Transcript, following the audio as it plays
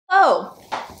Hello!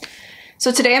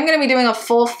 So today I'm going to be doing a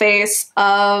full face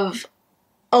of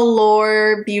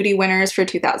Allure beauty winners for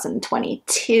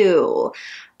 2022.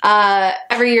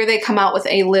 Every year they come out with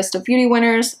a list of beauty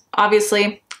winners,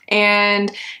 obviously,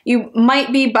 and you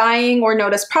might be buying or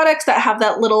notice products that have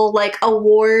that little like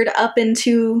award up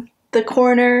into the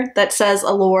corner that says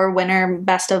Allure winner,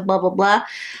 best of blah blah blah.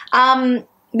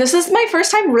 This is my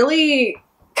first time really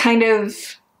kind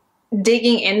of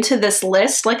digging into this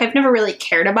list. Like, I've never really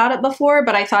cared about it before,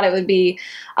 but I thought it would be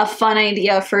a fun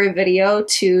idea for a video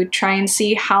to try and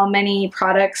see how many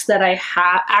products that I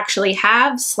actually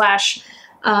have slash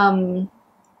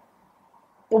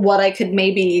what I could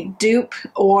maybe dupe,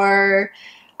 or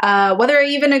whether I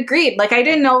even agreed. Like, I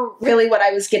didn't know really what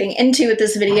I was getting into with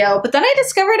this video, but then I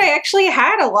discovered I actually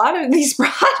had a lot of these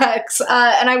products,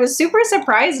 and I was super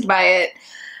surprised by it.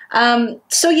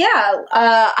 So yeah,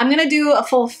 I'm gonna do a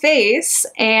full face,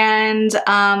 and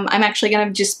I'm actually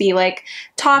gonna just be like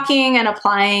talking and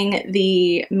applying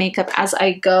the makeup as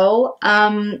I go.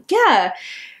 Yeah,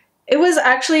 it was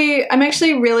actually, I'm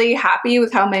actually really happy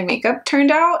with how my makeup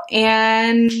turned out,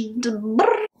 and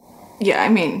yeah, I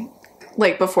mean,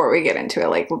 like, before we get into it,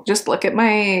 like, just look at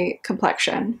my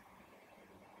complexion.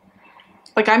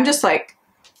 Like, I'm just like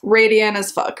radiant as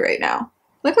fuck right now.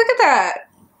 Like, look at that.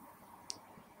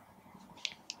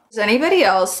 Does anybody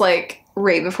else, like,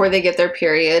 right before they get their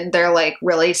period, they're like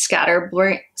really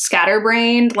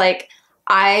scatterbrained? Like,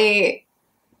 I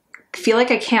feel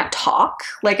like I can't talk.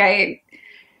 Like, I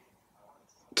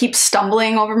keep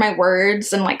stumbling over my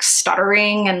words and like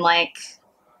stuttering and like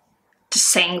just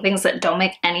saying things that don't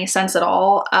make any sense at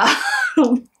all.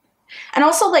 And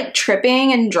also like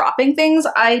tripping and dropping things.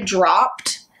 I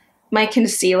dropped my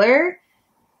concealer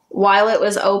while it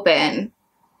was open,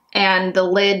 and the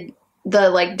lid,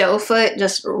 the like doe foot,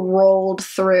 just rolled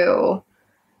through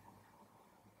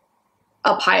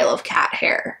a pile of cat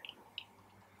hair.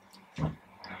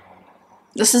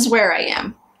 This is where I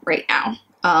am right now.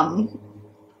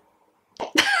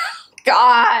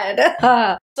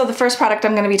 God. So the first product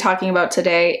I'm going to be talking about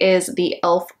today is the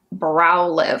e.l.f. Brow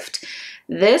Lift.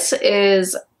 This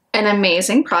is an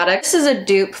amazing product. This is a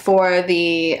dupe for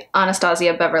the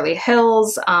Anastasia Beverly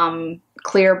Hills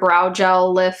clear brow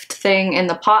gel lift thing in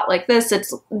the pot like this.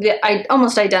 It's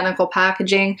almost identical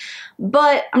packaging,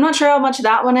 but I'm not sure how much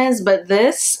that one is, but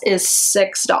this is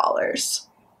 $6.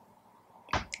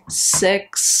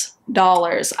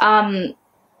 $6.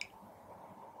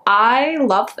 I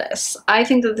love this. I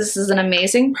think that this is an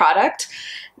amazing product.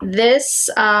 This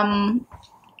can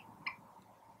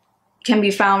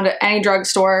be found at any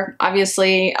drugstore.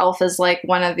 Obviously, e.l.f. is like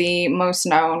one of the most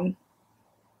known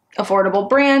affordable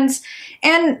brands,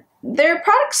 and their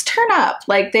products turn up.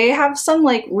 Like, they have some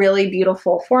like really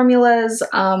beautiful formulas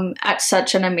at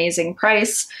such an amazing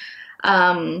price.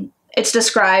 It's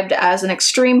described as an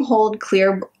extreme hold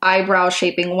clear eyebrow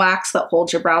shaping wax that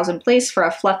holds your brows in place for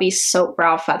a fluffy soap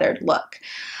brow feathered look.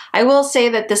 I will say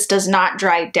that this does not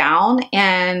dry down,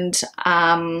 and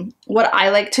what I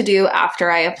like to do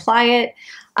after I apply it,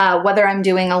 whether I'm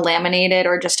doing a laminated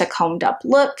or just a combed up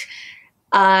look,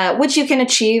 which you can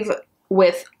achieve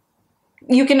with,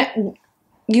 you can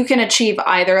achieve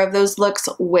either of those looks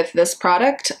with this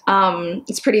product.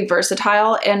 It's pretty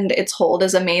versatile, and its hold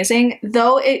is amazing,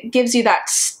 though it gives you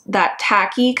that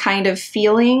tacky kind of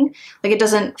feeling. Like, it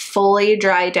doesn't fully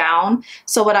dry down.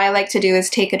 So what I like to do is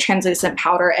take a translucent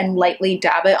powder and lightly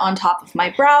dab it on top of my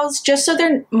brows, just so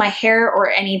my hair or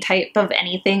any type of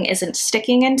anything isn't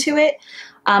sticking into it.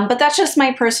 But that's just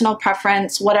my personal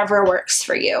preference, whatever works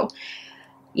for you.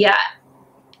 Yeah.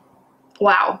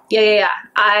 Wow. Yeah.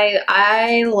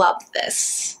 I love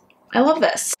this. I love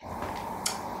this.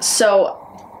 So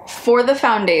for the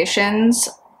foundations,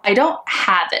 I don't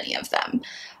have any of them,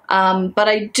 but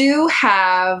I do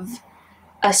have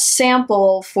a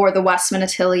sample for the Westman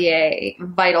Atelier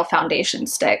Vital Foundation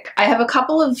Stick. I have a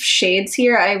couple of shades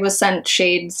here. I was sent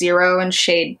shade 0 and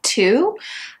shade 2.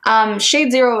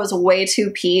 Shade 0 is way too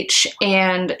peach,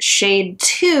 and shade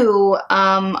 2,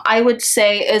 I would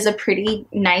say, is a pretty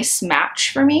nice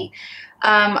match for me.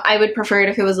 I would prefer it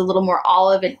if it was a little more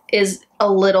olive. It is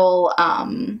a little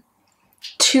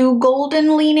too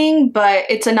golden leaning, but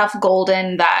it's enough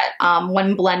golden that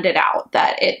when blended out,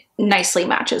 that it nicely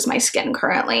matches my skin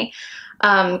currently.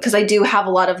 Because I do have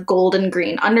a lot of golden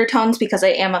green undertones because I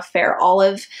am a fair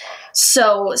olive,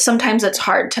 so sometimes it's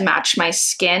hard to match my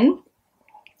skin.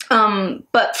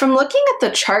 But from looking at the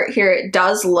chart here, it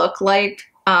does look like,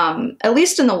 at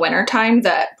least in the wintertime,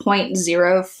 that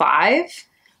 0.05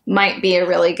 might be a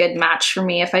really good match for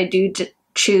me if I do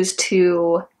choose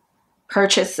to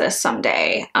purchase this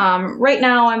someday. Right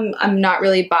now I'm not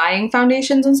really buying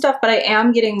foundations and stuff, but I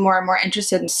am getting more and more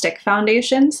interested in stick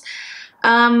foundations.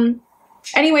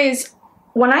 Anyways,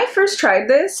 when I first tried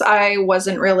this, I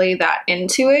wasn't really that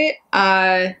into it.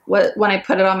 When I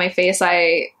put it on my face,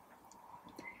 I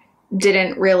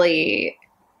didn't really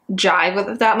jive with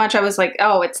it that much. I was like,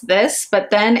 oh, it's this, but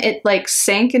then it like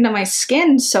sank into my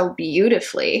skin so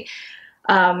beautifully.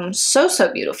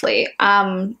 So beautifully.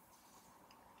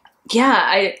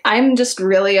 Yeah, I'm just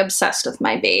really obsessed with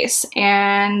my base,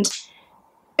 and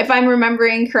if I'm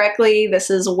remembering correctly, this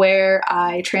is where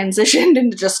I transitioned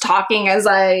into just talking as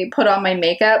I put on my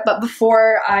makeup. But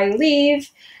before I leave,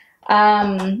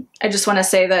 I just want to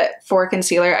say that for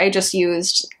concealer, I just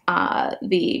used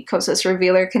the Kosas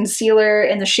Revealer Concealer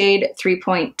in the shade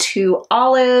 3.2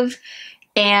 Olive.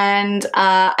 And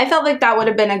I felt like that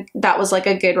was like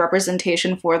a good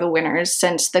representation for the winners,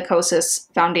 since the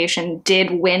Kosas foundation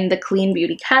did win the clean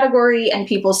beauty category, and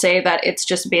people say that it's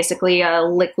just basically a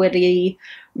liquidy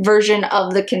version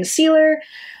of the concealer.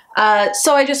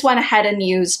 So I just went ahead and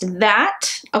used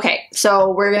that. Okay,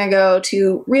 so we're gonna go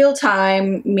to real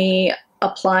time, me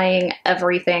applying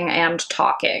everything and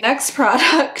talking. Next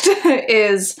product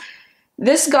is,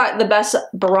 this got the best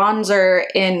bronzer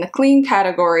in the clean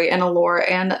category in Allure,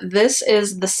 and this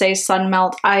is the Saie Sun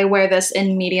Melt. I wear this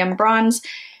in medium bronze.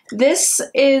 This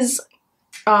is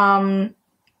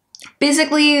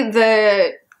basically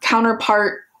the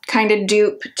counterpart kind of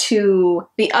dupe to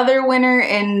the other winner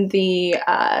in the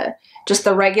just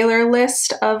the regular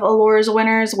list of Allure's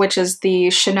winners, which is the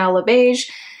Chanel Le Beige.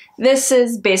 This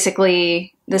is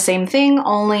basically the same thing,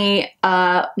 only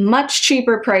a much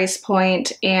cheaper price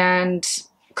point and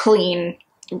clean,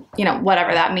 you know,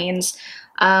 whatever that means.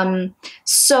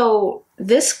 So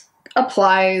this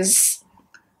applies,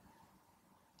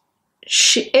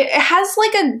 it has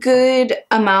like a good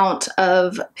amount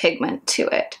of pigment to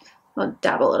it. I'll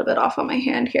dab a little bit off on my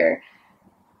hand here.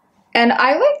 And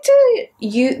I like to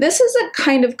use, this is a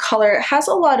kind of color, it has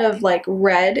a lot of like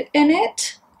red in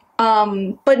it.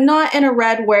 But not in a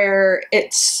red where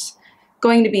it's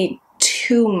going to be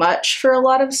too much for a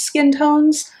lot of skin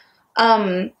tones.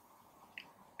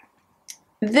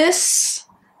 This,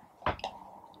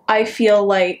 I feel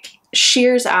like,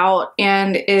 shears out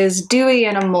and is dewy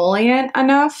and emollient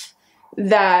enough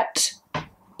that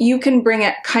you can bring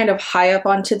it kind of high up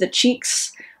onto the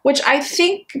cheeks, which I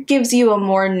think gives you a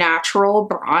more natural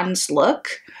bronze look.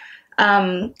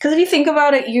 Because if you think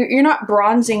about it, you're not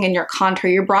bronzing in your contour,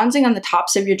 you're bronzing on the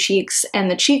tops of your cheeks and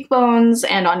the cheekbones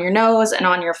and on your nose and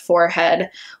on your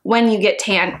forehead when you get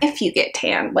tan, if you get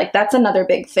tan. Like, that's another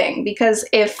big thing, because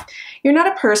if you're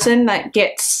not a person that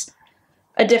gets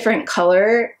a different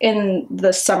color in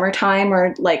the summertime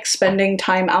or like spending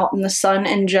time out in the sun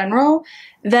in general,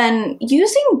 then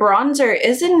using bronzer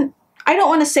isn't, I don't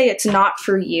want to say it's not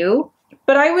for you,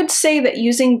 but I would say that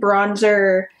using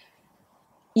bronzer,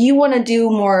 you want to do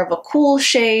more of a cool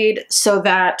shade so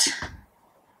that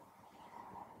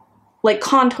like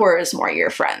contour is more your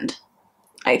friend,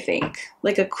 I think.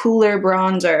 Like a cooler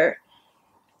bronzer.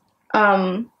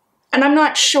 And I'm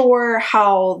not sure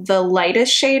how the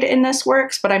lightest shade in this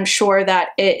works, but I'm sure that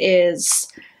it is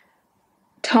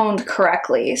toned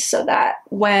correctly so that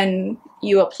when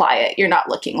you apply it, you're not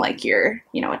looking like you're,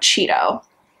 you know, a Cheeto.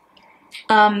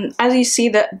 As you see,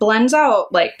 that blends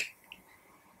out like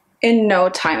in no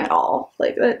time at all.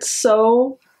 Like, it's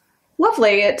so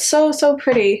lovely. It's so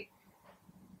pretty.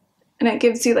 And it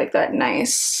gives you like that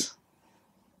nice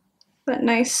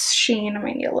sheen. I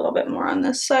might need a little bit more on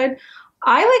this side.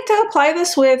 I like to apply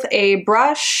this with a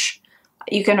brush.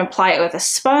 You can apply it with a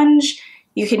sponge.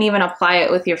 You can even apply it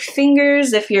with your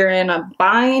fingers if you're in a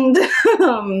bind.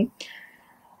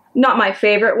 Not my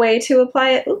favorite way to apply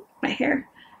it. Ooh, my hair.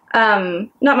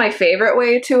 Not my favorite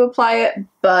way to apply it,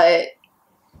 but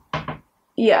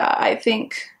yeah, I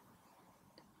think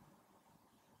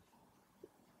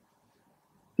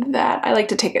that I like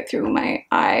to take it through my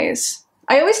eyes.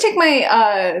 I always take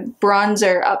my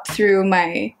bronzer up through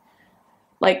my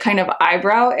like kind of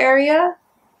eyebrow area,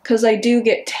 because I do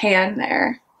get tan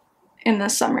there in the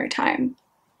summertime.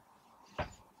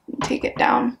 Take it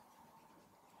down.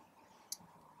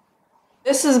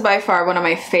 This is by far one of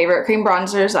my favorite cream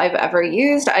bronzers I've ever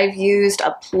used. I've used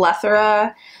a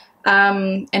plethora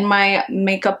in my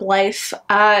makeup life,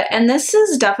 and this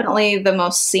is definitely the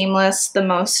most seamless, the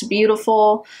most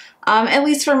beautiful, at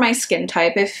least for my skin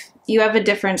type. If you have a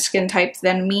different skin type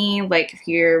than me, like if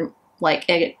you're like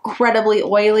incredibly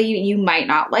oily, you might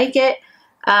not like it,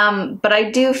 but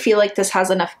I do feel like this has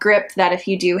enough grip that if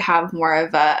you do have more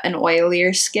of an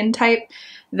oilier skin type,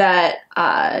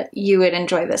 that you would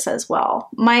enjoy this as well.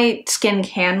 My skin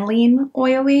can lean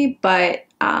oily, but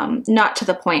not to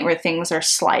the point where things are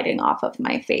sliding off of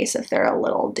my face if they're a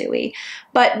little dewy.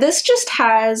 But this just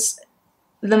has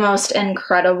the most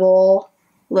incredible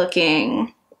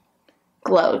looking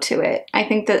glow to it. I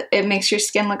think that it makes your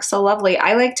skin look so lovely.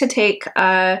 I like to take,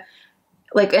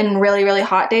 like in really, really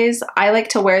hot days, I like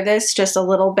to wear this just a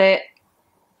little bit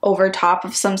over top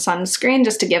of some sunscreen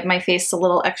just to give my face a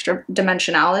little extra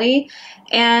dimensionality.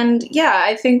 And yeah,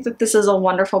 I think that this is a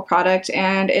wonderful product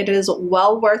and it is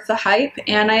well worth the hype,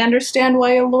 and I understand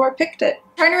why Allure picked it.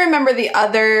 I'm trying to remember the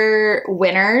other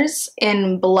winners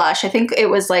in blush. I think it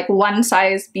was like One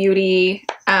Size Beauty.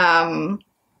 I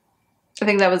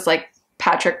think that was like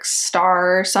Patrick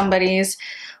Star or somebody's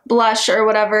blush or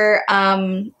whatever.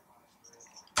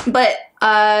 But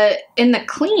in the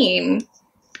clean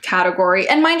category,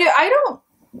 and mind you, I don't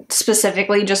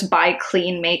specifically just buy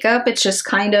clean makeup. It's just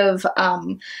kind of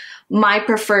my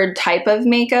preferred type of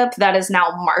makeup that is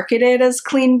now marketed as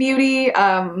clean beauty.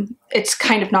 It's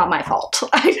kind of not my fault.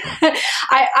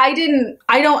 I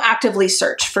don't actively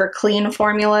search for clean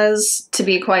formulas, to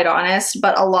be quite honest,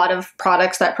 but a lot of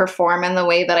products that perform in the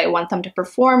way that I want them to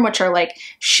perform, which are like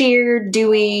sheer,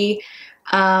 dewy,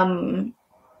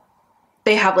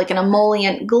 they have like an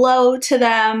emollient glow to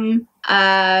them,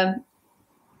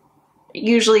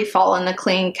 usually fall in the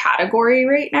clean category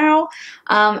right now.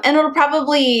 And it'll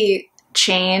probably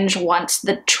change once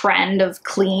the trend of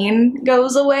clean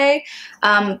goes away.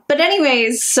 But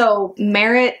anyways, so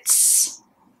Merit's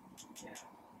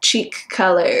cheek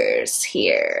colors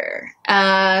here.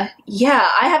 Yeah,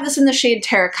 I have this in the shade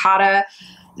Terracotta.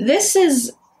 This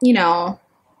is, you know,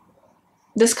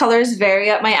 this color is very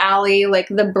up my alley, like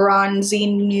the bronzy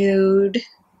nude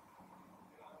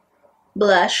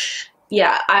blush.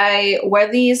 Yeah, I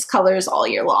wear these colors all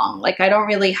year long. Like I don't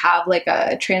really have like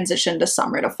a transition to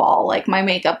summer to fall. Like my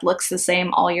makeup looks the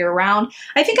same all year round.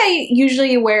 I think I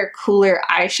usually wear cooler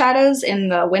eyeshadows in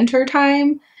the winter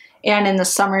time, and in the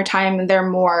summertime they're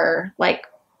more like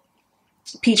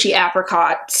peachy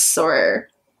apricots or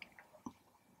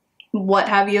what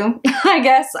have you, I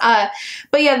guess.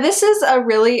 But yeah, this is a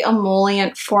really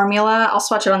emollient formula. I'll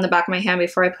swatch it on the back of my hand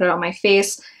before I put it on my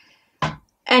face.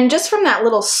 And just from that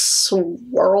little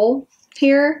swirl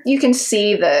here, you can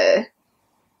see the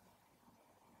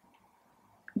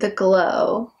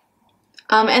glow.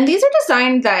 And these are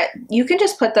designed that you can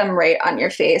just put them right on your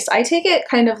face. I take it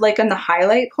kind of like on the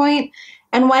highlight point,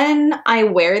 and when I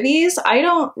wear these, I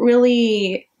don't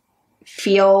really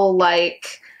feel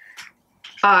like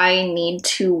I need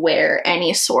to wear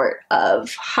any sort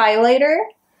of highlighter.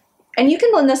 And you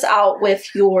can blend this out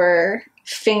with your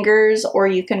fingers, or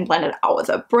you can blend it out with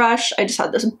a brush. I just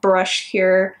had this brush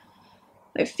here.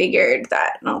 I figured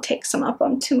that, and I'll take some up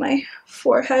onto my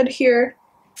forehead here.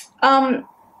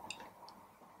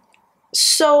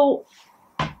 So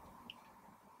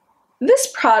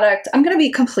this product, I'm gonna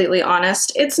be completely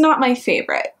honest, it's not my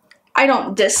favorite. I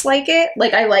don't dislike it.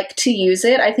 Like, I like to use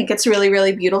it. I think it's really,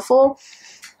 really beautiful.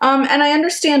 And I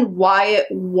understand why it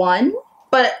won,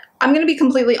 but I'm gonna be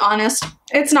completely honest,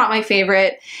 it's not my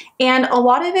favorite. And a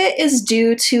lot of it is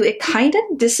due to it kind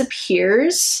of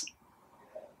disappears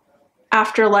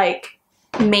after like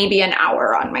maybe an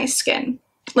hour on my skin.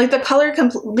 Like the color,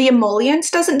 the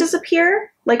emollient doesn't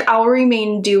disappear. Like I'll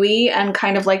remain dewy and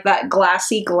kind of like that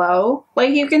glassy glow,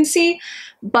 like you can see,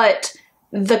 but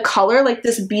the color, like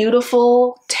this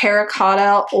beautiful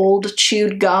terracotta old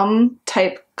chewed gum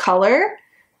type color,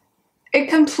 it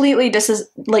completely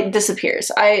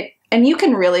disappears. And you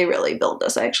can really, really build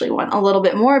this. I actually want a little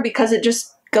bit more because it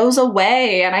just goes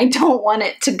away, and I don't want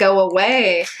it to go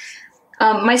away.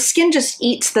 My skin just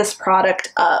eats this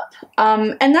product up.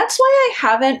 And that's why I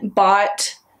haven't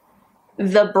bought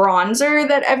the bronzer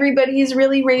that everybody's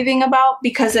really raving about,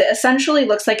 because it essentially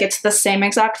looks like it's the same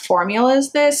exact formula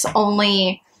as this,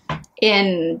 only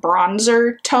in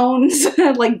bronzer tones,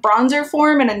 like bronzer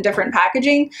form and in different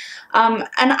packaging. And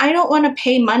I don't want to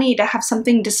pay money to have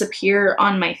something disappear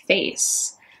on my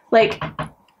face. Like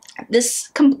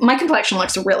this, my complexion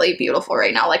looks really beautiful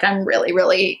right now. Like I'm really,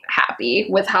 really happy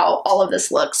with how all of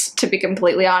this looks, to be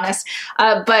completely honest.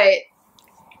 But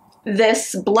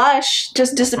this blush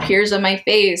just disappears on my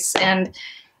face, and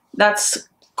that's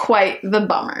quite the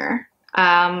bummer.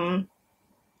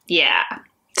 Yeah.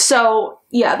 So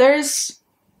yeah, there's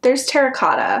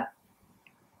terracotta.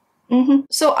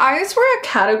 So eyes were a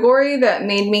category that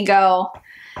made me go,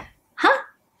 huh?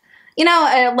 You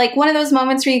know, like one of those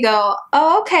moments where you go,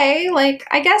 oh, okay, like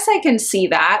I guess I can see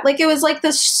that. Like it was like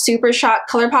the Super Shock,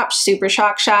 ColourPop Super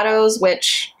Shock shadows,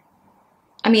 which,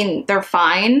 I mean, they're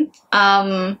fine.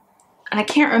 and I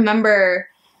can't remember,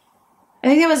 I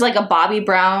think it was like a Bobbi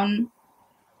Brown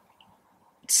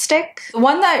stick. The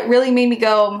one that really made me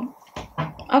go,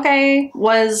 okay,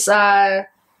 was the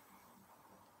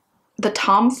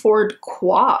Tom Ford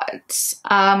quads.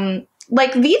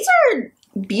 Like, these are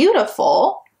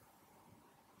beautiful.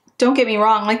 Don't get me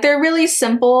wrong. Like, they're really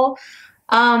simple.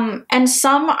 And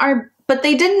some are, but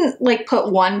they didn't like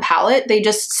put one palette. They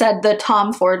just said the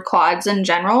Tom Ford quads in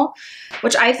general,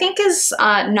 which I think is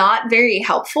not very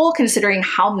helpful considering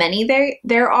how many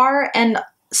there are. And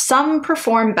some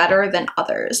perform better than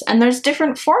others. And there's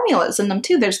different formulas in them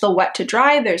too. There's the wet to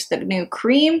dry, there's the new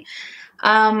cream,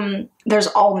 there's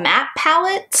all matte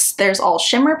palettes, there's all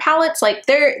shimmer palettes. Like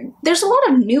there's a lot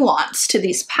of nuance to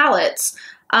these palettes.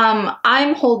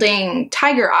 I'm holding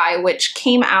Tiger Eye, which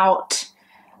came out,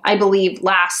 I believe,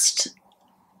 last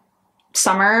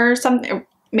summer or something,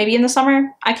 maybe in the summer.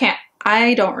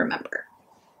 I don't remember.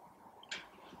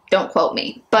 Don't quote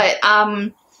me. But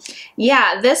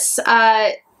yeah, this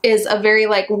is a very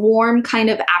like warm kind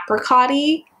of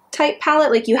apricot-y type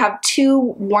palette. Like you have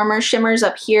two warmer shimmers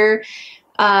up here.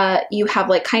 You have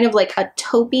like kind of like a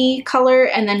taupey color,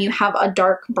 and then you have a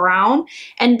dark brown.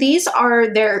 And these are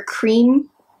their cream.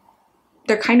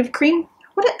 They're kind of cream.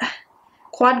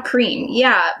 Quad cream.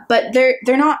 Yeah, but they're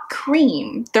not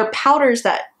cream. They're powders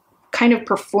that kind of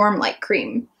perform like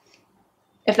cream,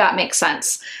 if that makes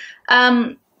sense.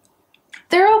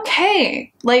 They're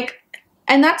okay. Like,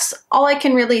 and that's all I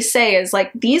can really say is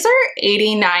like, these are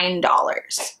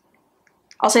 $89.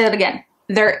 I'll say that again.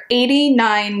 They're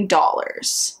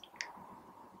 $89.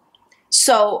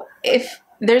 So if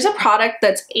there's a product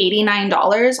that's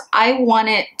 $89, I want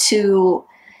it to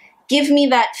give me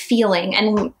that feeling.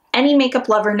 And any makeup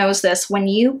lover knows this. When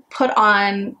you put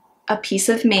on a piece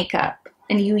of makeup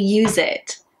and you use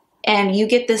it and you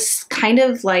get this kind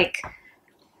of like,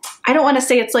 I don't want to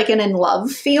say it's like an in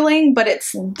love feeling, but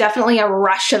it's definitely a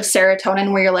rush of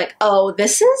serotonin where you're like, oh,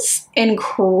 this is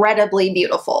incredibly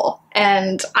beautiful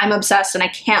and I'm obsessed and I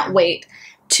can't wait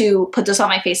to put this on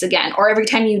my face again. Or every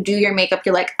time you do your makeup,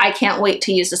 you're like, I can't wait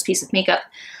to use this piece of makeup.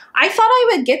 I thought I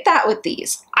would get that with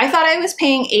these. I thought I was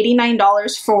paying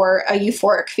 $89 for a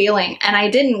euphoric feeling and I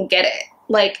didn't get it.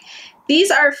 Like,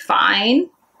 these are fine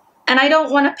and I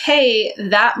don't want to pay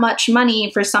that much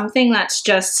money for something that's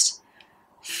just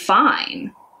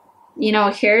fine. You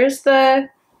know, here's the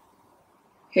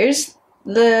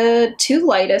two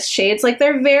lightest shades. Like,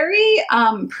 they're very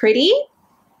pretty,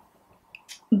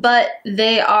 but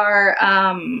they are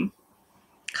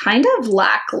kind of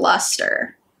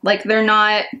lackluster. Like, they're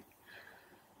not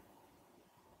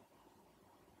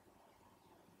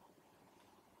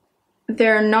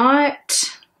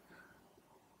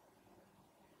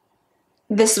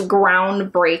this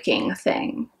groundbreaking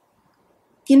thing,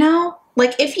 you know?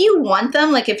 Like, if you want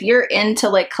them, like if you're into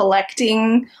like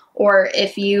collecting, or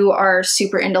if you are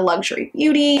super into luxury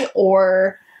beauty,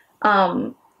 or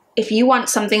if you want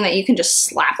something that you can just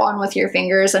slap on with your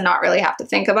fingers and not really have to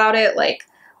think about it, like,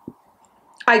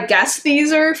 I guess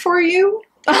these are for you.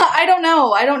 I don't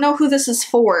know. I don't know who this is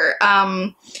for.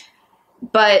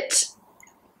 But,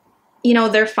 you know,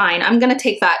 they're fine. I'm going to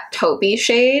take that taupey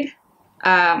shade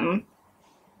and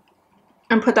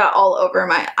put that all over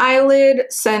my eyelid,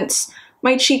 since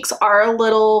my cheeks are a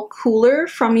little cooler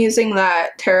from using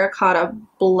that Terracotta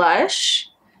blush.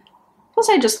 Plus,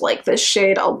 I just like this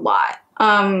shade a lot.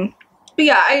 But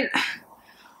yeah,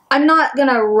 I'm not going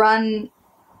to run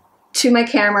to my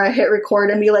camera, hit record,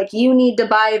 and be like, you need to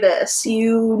buy this.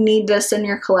 You need this in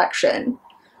your collection.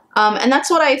 And that's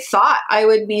what I thought I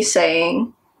would be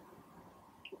saying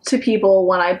to people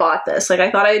when I bought this. Like, I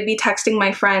thought I'd be texting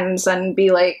my friends and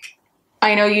be like,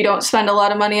 I know you don't spend a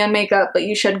lot of money on makeup, but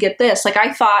you should get this. Like,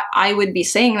 I thought I would be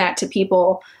saying that to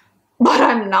people, but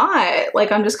I'm not.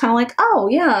 Like, I'm just kind of like, oh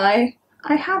yeah,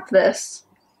 I have this.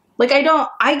 Like,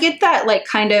 I get that like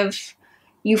kind of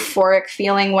euphoric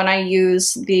feeling when I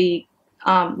use the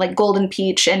like Golden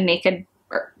Peach and Naked,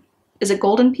 or is it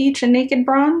Golden Peach and Naked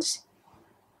Bronze?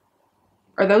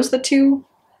 Are those the two?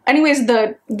 Anyways,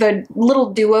 the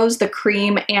little duos, the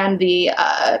cream and the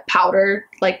powder,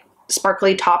 like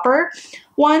sparkly topper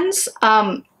ones,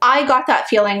 I got that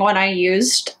feeling when I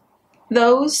used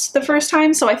those the first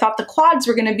time. So I thought the quads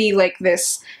were gonna be like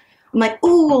this. I'm like,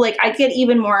 ooh, like I get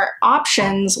even more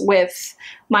options with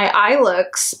my eye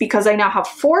looks because I now have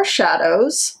 4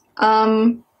 shadows.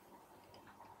 And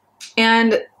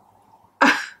that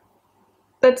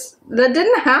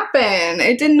didn't happen.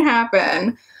 It didn't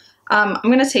happen. I'm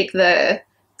gonna take the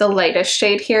lightest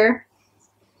shade here.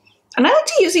 And I like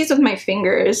to use these with my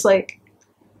fingers, like,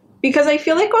 because I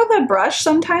feel like with a brush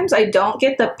sometimes I don't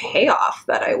get the payoff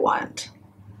that I want.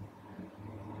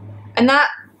 And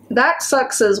that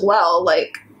sucks as well.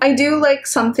 Like, I do like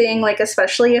something, like,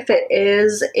 especially if it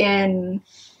is in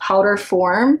powder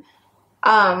form,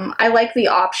 I like the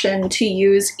option to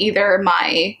use either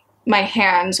my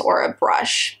hands or a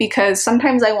brush, because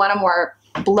sometimes I want a more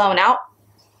blown out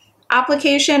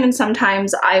application and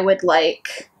sometimes I would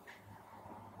like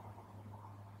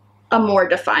a more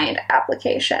defined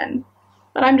application.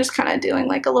 But I'm just kind of doing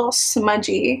like a little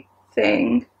smudgy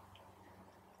thing.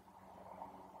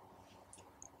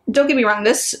 Don't get me wrong,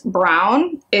 this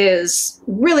brown is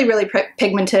really, really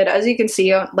pigmented. As you can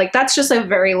see, like, that's just a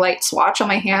very light swatch on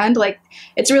my hand. Like,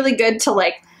 it's really good to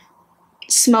like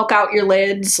smoke out your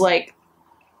lids. Like,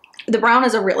 the brown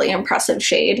is a really impressive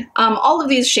shade. All of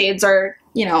these shades are,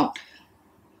 you know,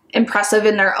 impressive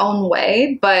in their own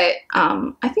way, but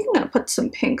I think I'm gonna put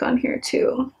some pink on here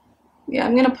too. Yeah,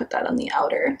 I'm gonna put that on the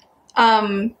outer.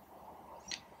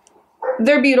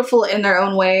 They're beautiful in their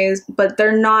own ways, but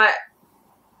they're not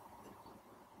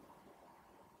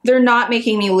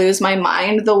making me lose my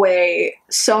mind the way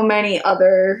so many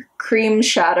other cream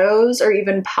shadows or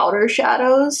even powder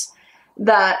shadows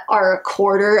that are a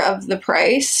quarter of the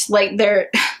price. Like,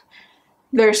 they're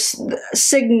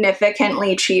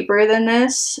significantly cheaper than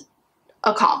this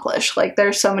accomplish. Like,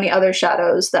 there's so many other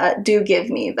shadows that do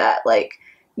give me that like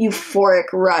euphoric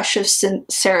rush of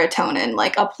serotonin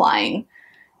like applying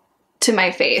to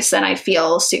my face, and I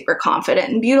feel super confident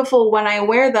and beautiful when I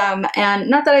wear them.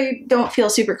 And not that I don't feel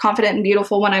super confident and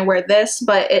beautiful when I wear this,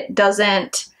 but it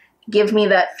doesn't give me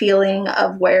that feeling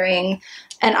of wearing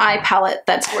an eye palette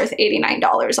that's worth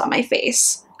 $89 on my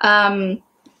face.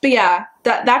 But yeah,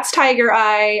 that's Tiger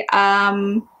Eye.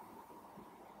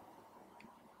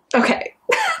 Okay,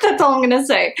 that's all I'm gonna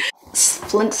say.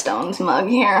 Flintstones mug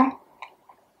here.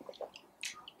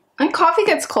 My coffee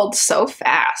gets cold so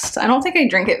fast. I don't think I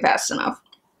drink it fast enough.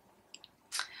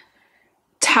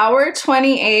 Tower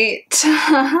 28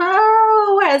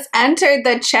 has entered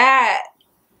the chat.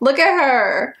 Look at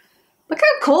her. Look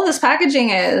how cool this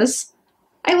packaging is.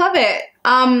 I love it.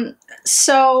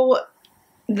 So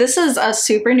this is a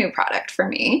super new product for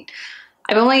me.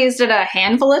 I've only used it a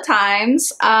handful of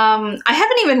times. I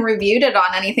haven't even reviewed it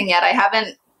on anything yet. I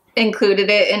haven't included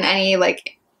it in any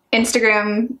like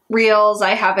Instagram reels. I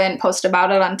haven't posted about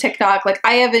it on TikTok. Like,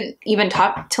 I haven't even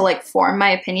talked to like form my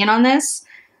opinion on this.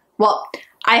 Well,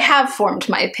 I have formed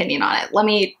my opinion on it. Let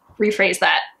me rephrase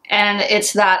that. And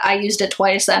it's that I used it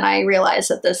twice and I realized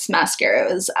that this mascara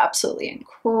is absolutely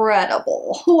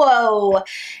incredible. Whoa.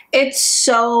 It's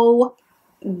so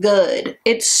good.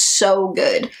 It's so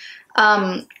good.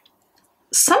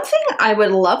 Something I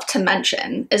would love to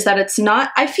mention is that it's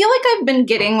not, I feel like I've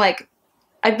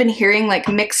been hearing like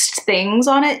mixed things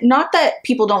on it. Not that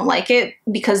people don't like it,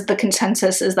 because the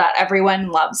consensus is that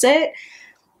everyone loves it.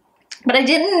 But I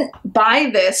didn't buy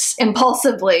this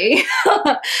impulsively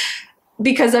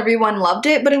because everyone loved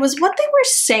it, but it was what they were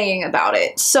saying about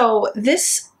it. So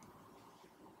this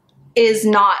is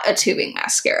not a tubing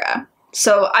mascara.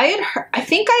 So I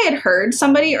think I had heard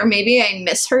somebody, or maybe I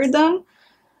misheard them.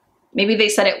 Maybe they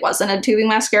said it wasn't a tubing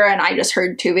mascara and I just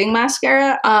heard tubing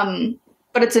mascara.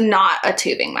 But it's not a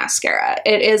tubing mascara.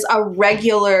 It is a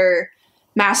regular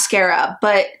mascara,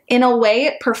 but in a way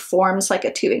it performs like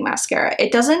a tubing mascara.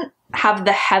 It doesn't have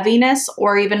the heaviness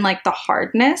or even like the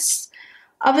hardness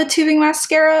of a tubing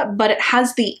mascara, but it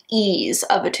has the ease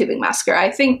of a tubing mascara.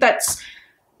 I think that's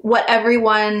what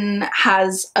everyone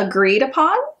has agreed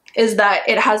upon, is that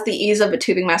it has the ease of a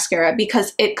tubing mascara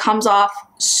because it comes off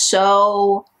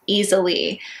so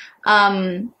easily.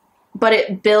 But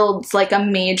it builds like a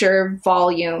major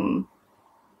volume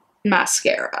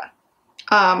mascara.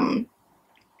 And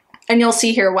you'll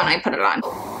see here when I put it on.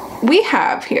 We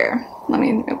have here,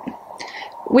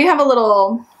 we have a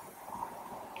little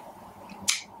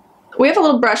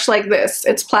brush like this.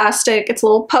 It's plastic, it's a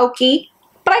little pokey,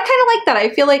 but I kind of like that. I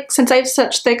feel like since I have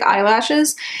such thick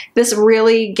eyelashes, this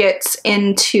really gets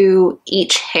into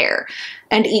each hair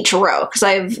and each row, because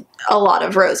I have a lot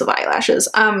of rows of eyelashes.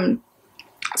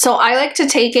 So I like to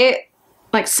take it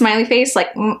like smiley face,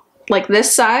 like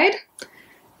this side,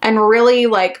 and really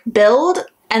like build,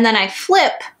 and then I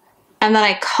flip, and then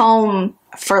I comb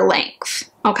for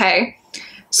length. Okay.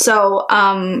 So,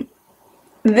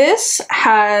 this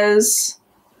has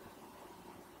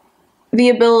the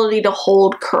ability to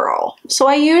hold curl. So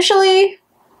I usually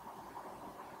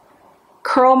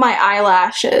curl my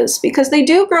eyelashes because they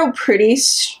do grow pretty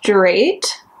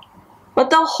straight, but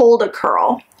they'll hold a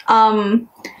curl.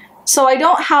 So I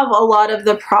don't have a lot of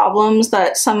the problems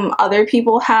that some other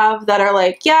people have that are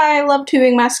like, yeah, I love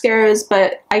tubing mascaras,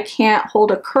 but I can't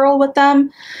hold a curl with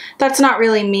them. That's not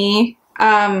really me.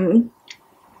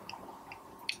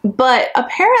 but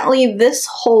apparently this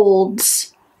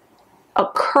holds a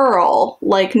curl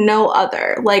like no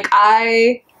other. Like,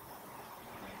 I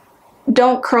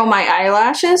don't curl my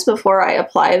eyelashes before I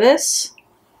apply this.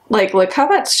 Like, look how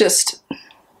that's just,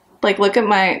 like, look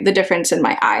at the difference in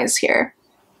my eyes here.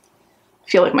 I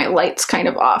feel like my light's kind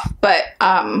of off, but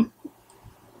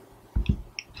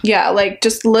yeah, like,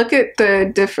 just look at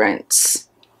the difference.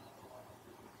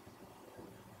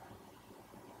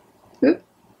 Oop.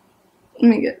 Let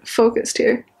me get focused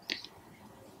here.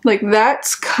 Like,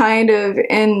 that's kind of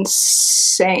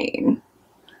insane.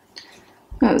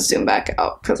 I'll zoom back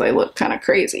out because I look kind of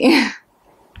crazy.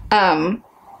 I'm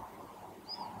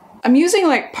using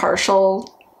like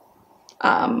partial,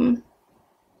 I'm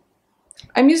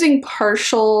using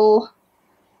partial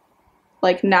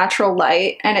like natural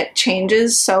light, and it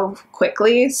changes so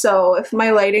quickly. So if my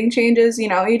lighting changes, you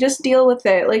know, you just deal with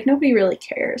it. Like, nobody really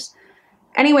cares.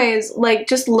 Anyways, like,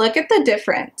 just look at the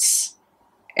difference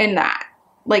in that.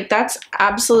 Like, that's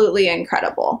absolutely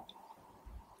incredible.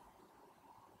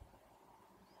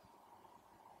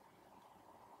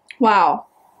 Wow.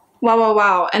 Wow, wow,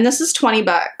 wow. And this is 20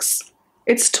 bucks.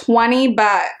 It's 20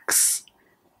 bucks.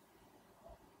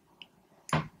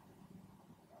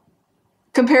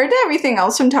 Compared to everything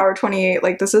else from Tower 28,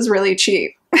 like, this is really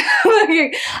cheap.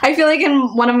 I feel like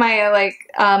in one of my, like,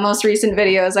 most recent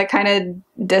videos, I kind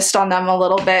of dissed on them a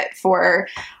little bit for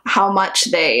how much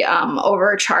they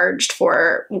overcharged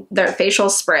for their facial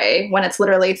spray when it's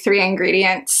literally 3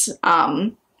 ingredients.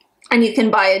 And you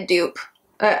can buy a dupe.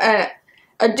 A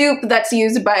dupe that's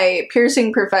used by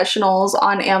piercing professionals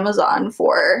on Amazon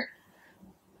for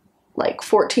like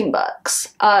 14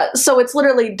 bucks. So it's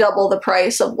literally double the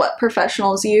price of what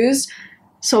professionals use.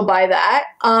 So buy that.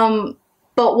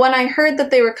 But when I heard that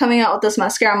they were coming out with this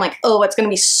mascara, I'm like, oh, it's going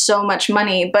to be so much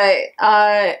money. But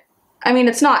I mean,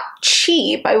 it's not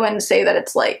cheap. I wouldn't say that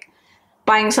it's like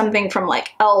buying something from like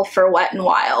Elf or Wet n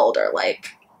Wild or like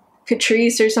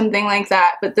Catrice or something like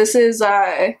that. But this is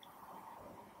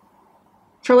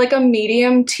for like a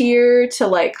medium tier to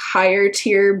like higher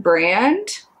tier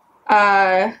brand,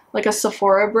 like a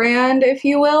Sephora brand, if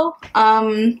you will.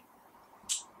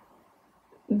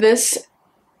 This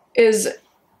is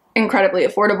incredibly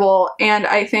affordable, and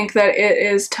I think that it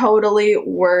is totally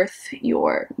worth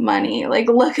your money. Like,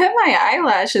 look at my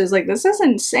eyelashes. Like, this is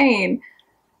insane.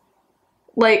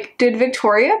 Like, did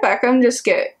Victoria Beckham just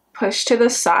get pushed to the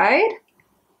side?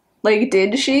 Like,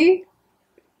 did she?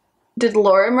 Did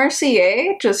Laura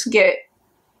Mercier just get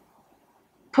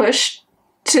pushed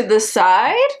to the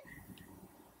side?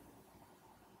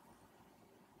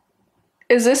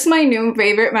 Is this my new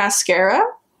favorite mascara?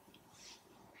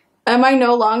 Am I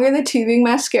no longer the tubing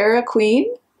mascara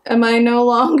queen? Am I no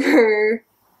longer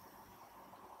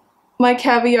my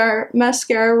caviar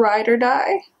mascara ride or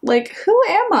die? Like, who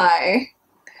am I?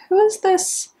 Who is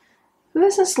this? Who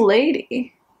is this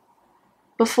lady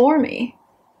before me?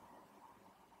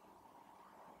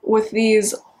 With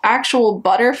these actual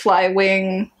butterfly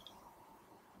wing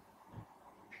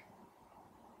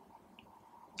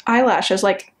eyelashes.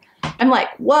 Like, I'm like,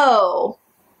 whoa.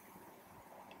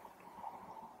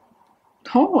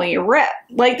 Holy rip.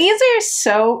 Like, these are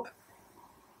so...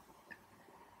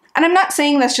 And I'm not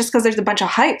saying this just because there's a bunch of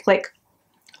hype. Like,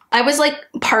 I was, like,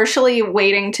 partially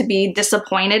waiting to be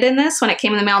disappointed in this when it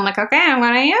came in the mail. I'm like, okay, I'm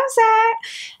gonna use it.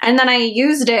 And then I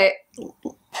used it.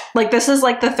 Like, this is,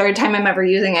 like, the 3rd time I'm ever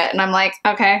using it. And I'm like,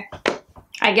 okay,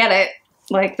 I get it.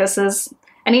 Like, this is...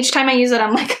 And each time I use it,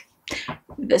 I'm like,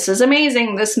 this is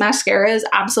amazing. This mascara is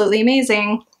absolutely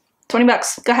amazing. 20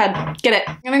 bucks. Go ahead. Get it.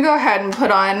 I'm gonna go ahead and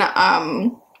put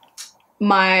on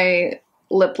my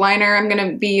lip liner. I'm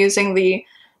gonna be using the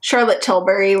Charlotte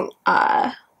Tilbury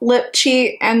lip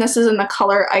cheat, and this is in the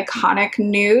color Iconic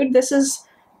Nude. This is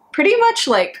pretty much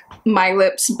like my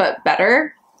lips, but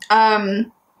better.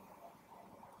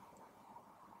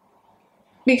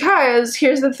 Because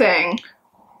here's the thing.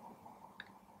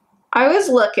 I was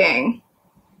looking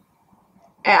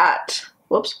at,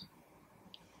 whoops.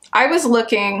 I was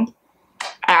looking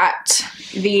at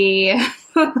the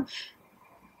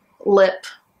lip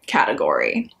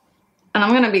category, and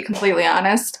I'm gonna be completely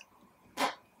honest.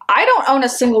 I don't own a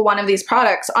single one of these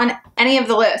products on any of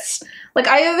the lists. Like,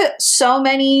 I have so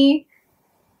many,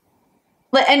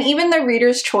 and even the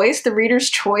Reader's Choice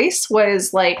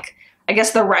was like, I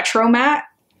guess the Retro Matte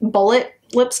bullet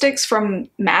lipsticks from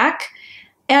MAC,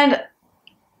 and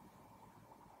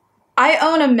I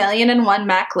own 1,000,001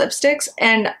 MAC lipsticks,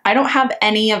 and I don't have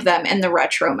any of them in the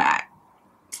Retro Matte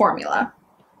formula.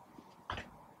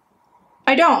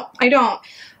 I don't.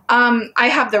 I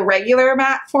have the regular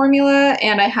matte formula,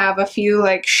 and I have a few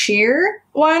like sheer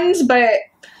ones, but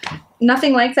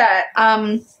nothing like that.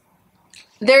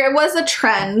 There was a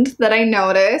trend that I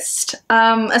noticed,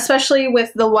 especially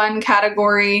with the one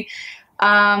category.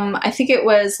 I think it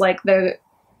was like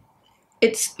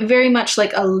it's very much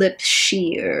like a lip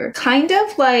sheer. Kind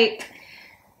of like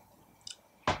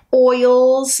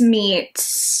oils meets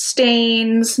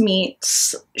stains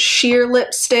meets sheer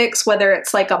lipsticks, whether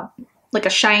it's like a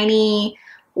shiny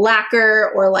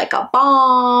lacquer or like a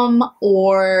balm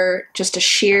or just a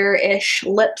sheer-ish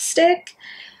lipstick.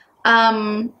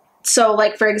 So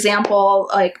like for example,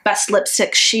 like best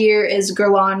lipstick sheer is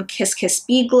Guerlain Kiss Kiss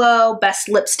Bee Glow. Best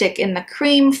lipstick in the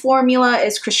Creme formula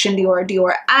is Christian Dior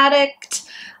Dior Addict.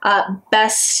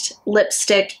 Best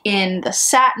lipstick in the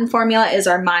satin formula is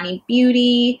Armani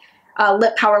Beauty.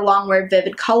 Lip Power Longwear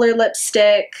Vivid Color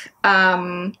Lipstick. Get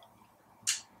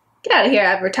out of here,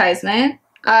 advertisement.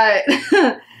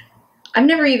 I've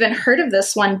never even heard of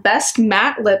this one. Best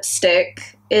matte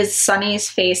lipstick is Sunny's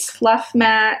Face Fluff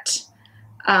Matte.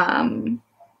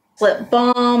 Lip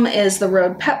balm is the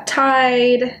Rhode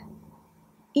Peptide.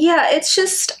 Yeah, it's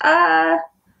just a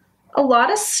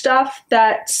lot of stuff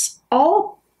that's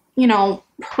all, you know,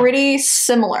 pretty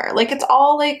similar. Like it's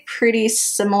all like pretty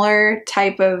similar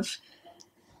type of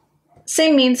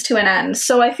same means to an end.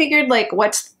 So I figured like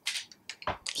what's,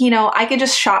 you know, I could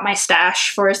just shop my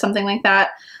stash for something like that.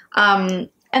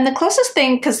 And the closest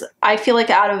thing, because I feel like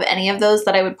out of any of those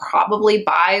that I would probably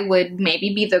buy would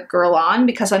maybe be the Guerlain,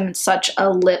 because I'm such a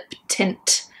lip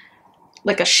tint,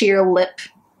 like a sheer lip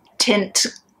tint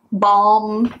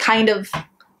balm kind of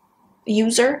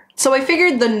user. So I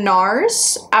figured the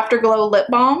Nars Afterglow lip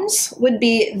balms would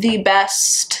be the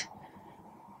best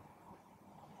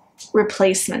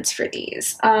replacements for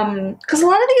these, because a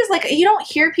lot of these, like, you don't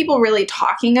hear people really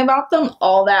talking about them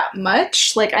all that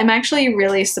much. Like, I'm actually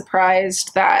really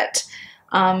surprised that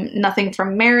Nothing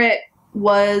from Merit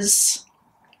was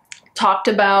talked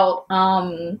about.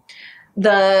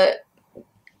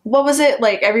 What was it,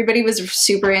 like, everybody was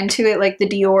super into it, like the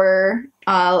Dior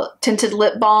tinted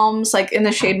lip balms, like in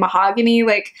the shade Mahogany.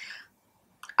 Like,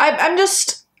 I'm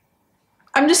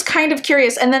just kind of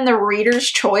curious. And then the Reader's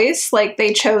Choice, like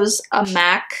they chose a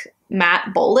MAC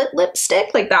matte bullet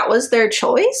lipstick. Like that was their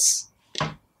choice.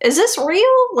 Is this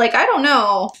real? Like, I don't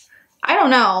know.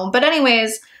 But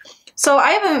anyways, so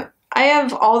I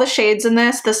have all the shades in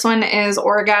this. This one is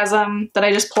Orgasm that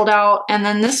I just pulled out. And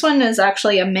then this one is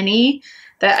actually a mini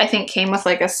that I think came with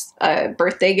like a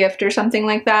birthday gift or something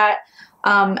like that.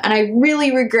 And I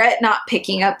really regret not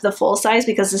picking up the full size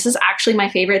because this is actually my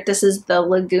favorite. This is the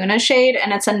Laguna shade,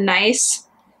 and it's a nice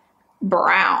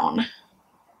brown.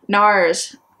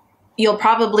 Nars, you'll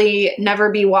probably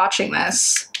never be watching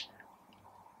this,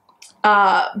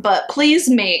 but please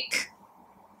make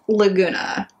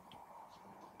Laguna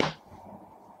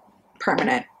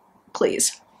permanent,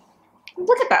 please.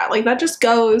 Look at that, like that just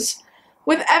goes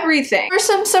with everything. There's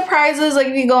some surprises, like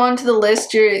if you go onto the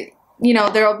list, you know,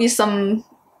 there'll be some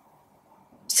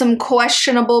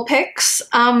questionable picks,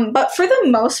 but for the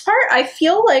most part, I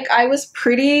feel like I was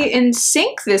pretty in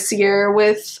sync this year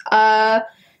with the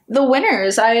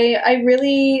winners. I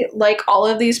really like all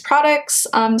of these products,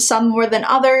 some more than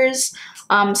others,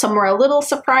 some were a little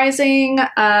surprising,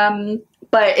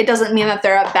 but it doesn't mean that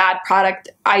they're a bad product.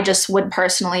 I just would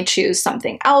personally choose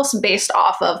something else based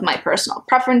off of my personal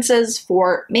preferences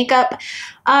for makeup.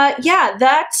 Yeah,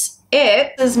 that's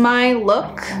it. This is my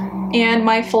look and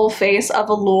my full face of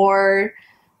Allure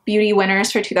beauty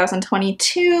winners for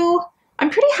 2022. I'm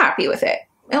pretty happy with it.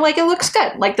 And like, it looks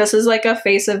good. Like, this is like a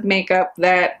face of makeup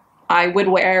that I would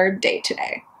wear day to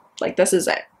day. Like, this is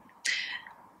it.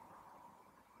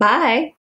 Bye.